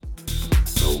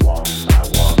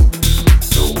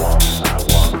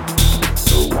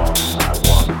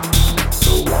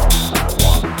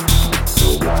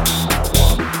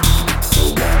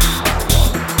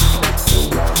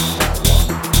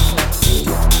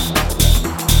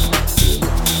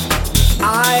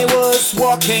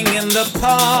walking in the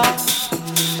park,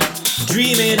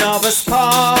 dreaming of a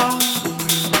spark,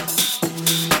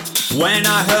 when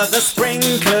I heard the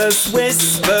sprinklers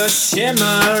whisper,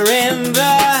 shimmer in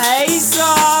the haze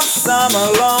of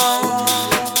summer long.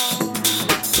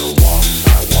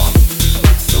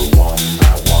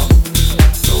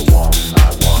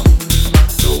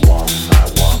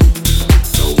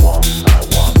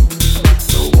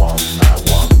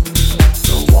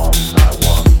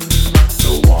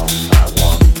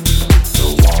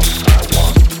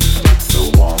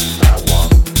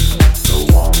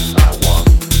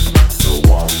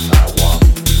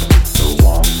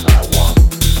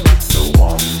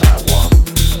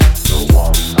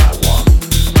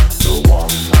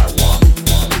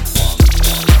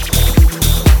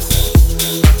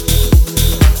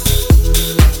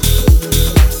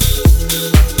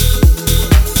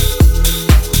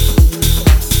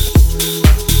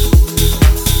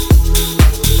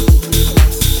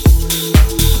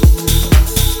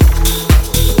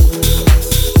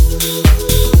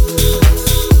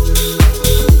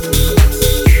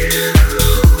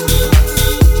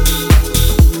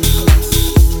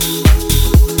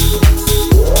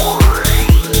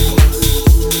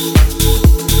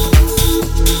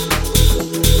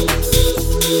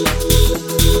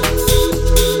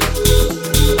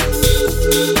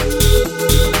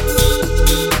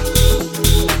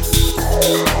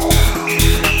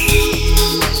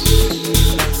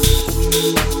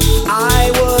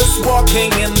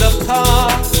 Walking in the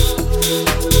park,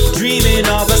 dreaming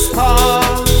of a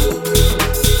spark,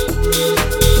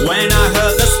 when I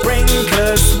heard the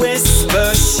sprinklers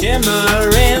whisper, shimmer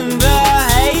in the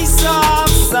haze of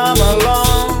summer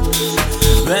long.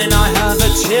 Then I heard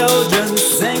the children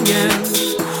singing,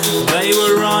 they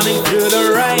were running through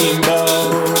the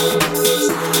rainbows,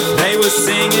 they were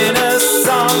singing a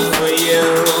song for you.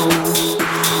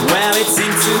 Well, it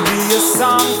seemed to be a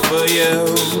song for you,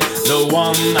 the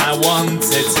one I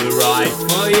wanted to write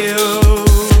for you.